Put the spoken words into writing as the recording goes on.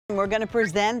We're going to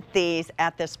present these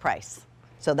at this price.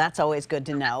 So that's always good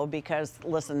to know because,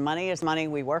 listen, money is money.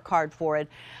 We work hard for it.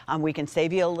 We can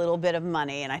save you a little bit of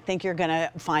money, and I think you're going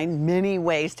to find many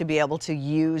ways to be able to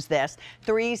use this.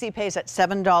 3 easy pays at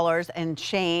 $7 and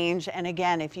change. And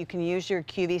again, if you can use your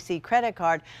QVC credit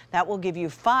card, that will give you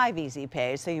 5 easy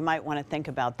pays. So you might want to think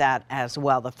about that as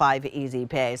well, the 5 easy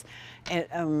pays.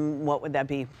 And what would that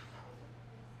be?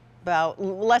 About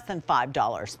less than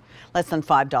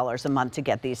 $5 a month to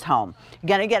get these home. You're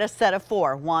going to get a set of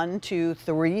 4. 1, 2,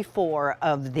 3, 4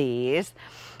 of these.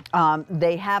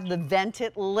 They have the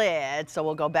vented lid, so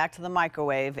we'll go back to the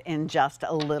microwave in just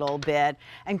a little bit.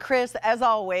 And Chris, as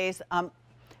always,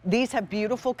 these have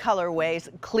beautiful colorways,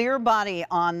 clear body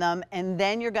on them, and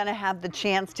then you're going to have the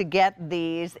chance to get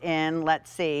these in,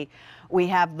 let's see, we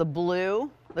have the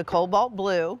blue, the cobalt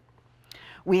blue.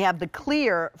 We have the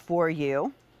clear for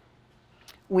you.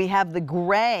 We have the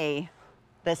gray,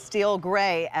 the steel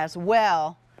gray as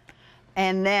well.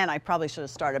 And then I probably should have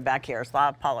started back here, so I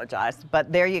apologize.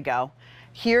 But there you go.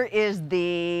 Here is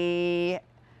the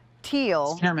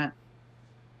teal. Spearmint.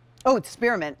 Oh, it's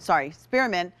spearmint. Sorry,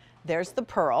 spearmint. There's the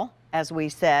pearl, as we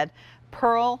said.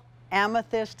 Pearl,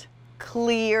 amethyst,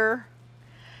 clear,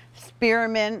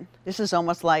 spearmint. This is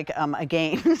almost like a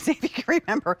game. See if you can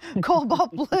remember.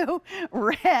 Cobalt blue,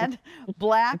 red,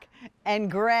 black, and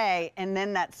gray. And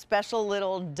then that special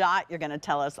little dot you're going to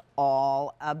tell us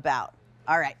all about.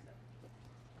 All right.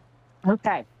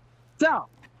 Okay. So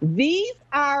these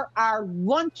are our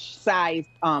lunch size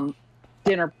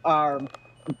dinner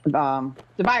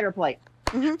divider plate.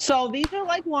 So these are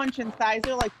like luncheon size.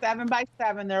 They're like 7 by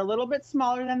 7. They're a little bit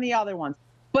smaller than the other ones,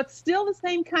 but still the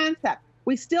same concept.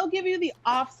 We still give you the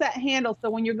offset handle, so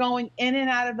when you're going in and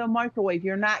out of the microwave,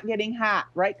 you're not getting hot,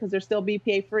 right? Because they're still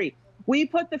BPA free. We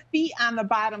put the feet on the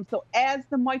bottom, so as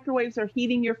the microwaves are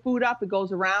heating your food up, it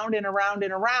goes around and around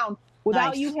and around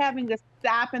without you having to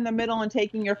stop in the middle and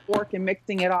taking your fork and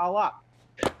mixing it all up.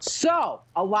 So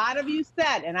a lot of you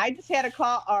said, and I just had a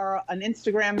call or an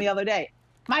Instagram the other day,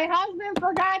 my husband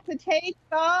forgot to take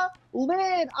the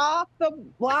lid off the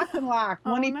LocknLock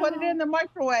when he put it in the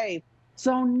microwave.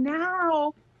 So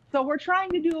now, we're trying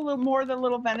to do a little more of the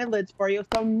little vented lids for you.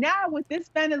 So now with this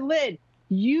vented lid,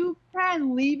 you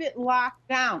can leave it locked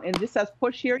down. And it just says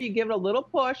push here. You give it a little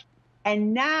push.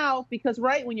 And now, because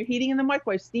when you're heating in the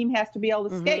microwave, steam has to be able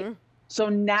to escape. So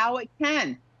now it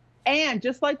can. And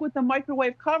just like with the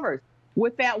microwave covers,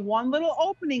 with that one little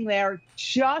opening there,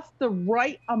 just the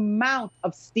right amount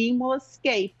of steam will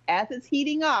escape as it's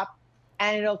heating up,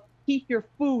 and it'll keep your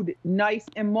food nice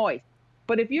and moist.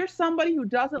 But if you're somebody who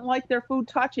doesn't like their food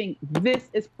touching, this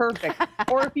is perfect.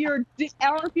 Or if you're a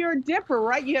dipper,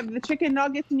 right? You have the chicken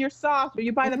nuggets in your sauce, or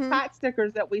you buy the pot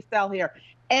stickers that we sell here,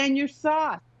 and your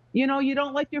sauce. You know, you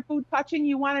don't like your food touching,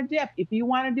 you want to dip. If you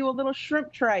want to do a little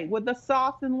shrimp tray with the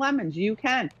sauce and lemons, you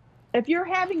can. If you're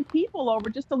having people over,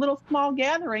 just a little small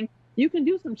gathering, you can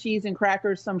do some cheese and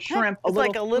crackers, some shrimp. It's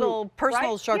like a little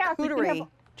personal charcuterie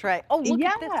tray. Oh, look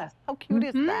at this. How cute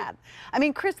is that? I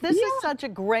mean, Chris, this is such a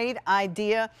great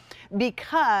idea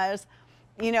because,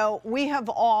 you know, we have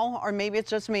all, or maybe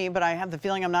it's just me, but I have the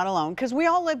feeling I'm not alone, because we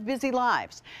all live busy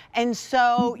lives. And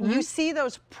so you see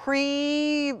those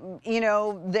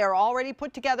they're already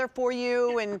put together for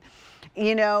you, and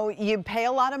you know, you pay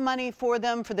a lot of money for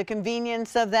them for the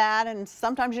convenience of that, and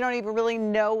sometimes you don't even really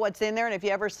know what's in there. And if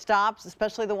you ever stop,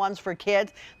 especially the ones for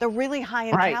kids, they're really high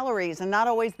in calories and not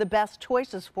always the best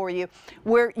choices for you,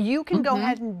 where you can go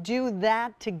ahead and do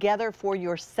that together for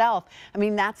yourself. I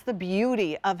mean, that's the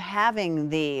beauty of having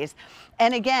these.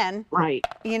 And again,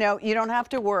 you know, you don't have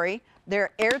to worry.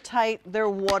 They're airtight, they're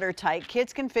watertight.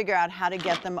 Kids can figure out how to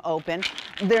get them open.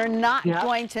 They're not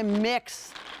going to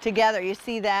mix together. You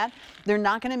see that? They're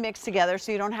not going to mix together,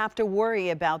 so you don't have to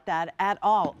worry about that at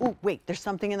all. Oh, wait, there's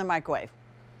something in the microwave.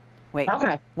 Wait,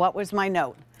 what was my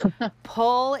note?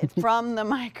 Pull it from the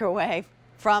microwave,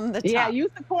 from the top. Yeah, use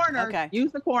the corners.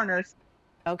 Use the corners.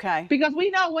 Okay. Because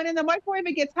we know when in the microwave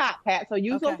it gets hot, Pat, so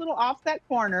use those little offset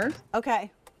corners.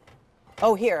 Okay.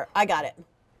 Oh, here, I got it.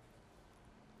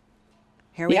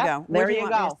 Here we go. There you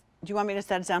go. Do you want me to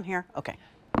set it down here? Okay.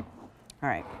 All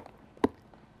right.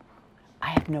 I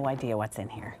have no idea what's in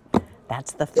here.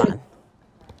 That's the fun.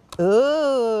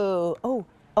 Ooh.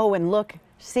 Oh, and look.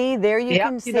 See, there you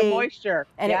can see the moisture.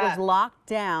 And it was locked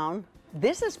down.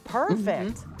 This is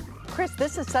perfect. Chris,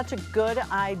 this is such a good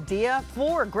idea.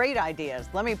 4 great ideas.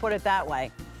 Let me put it that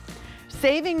way.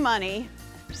 Saving money,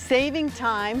 saving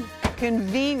time,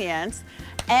 convenience,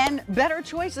 and better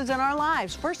choices in our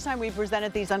lives. First time we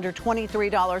presented these under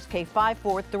 $23,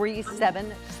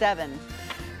 K54377.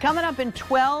 Coming up in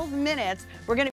 12 minutes, we're going to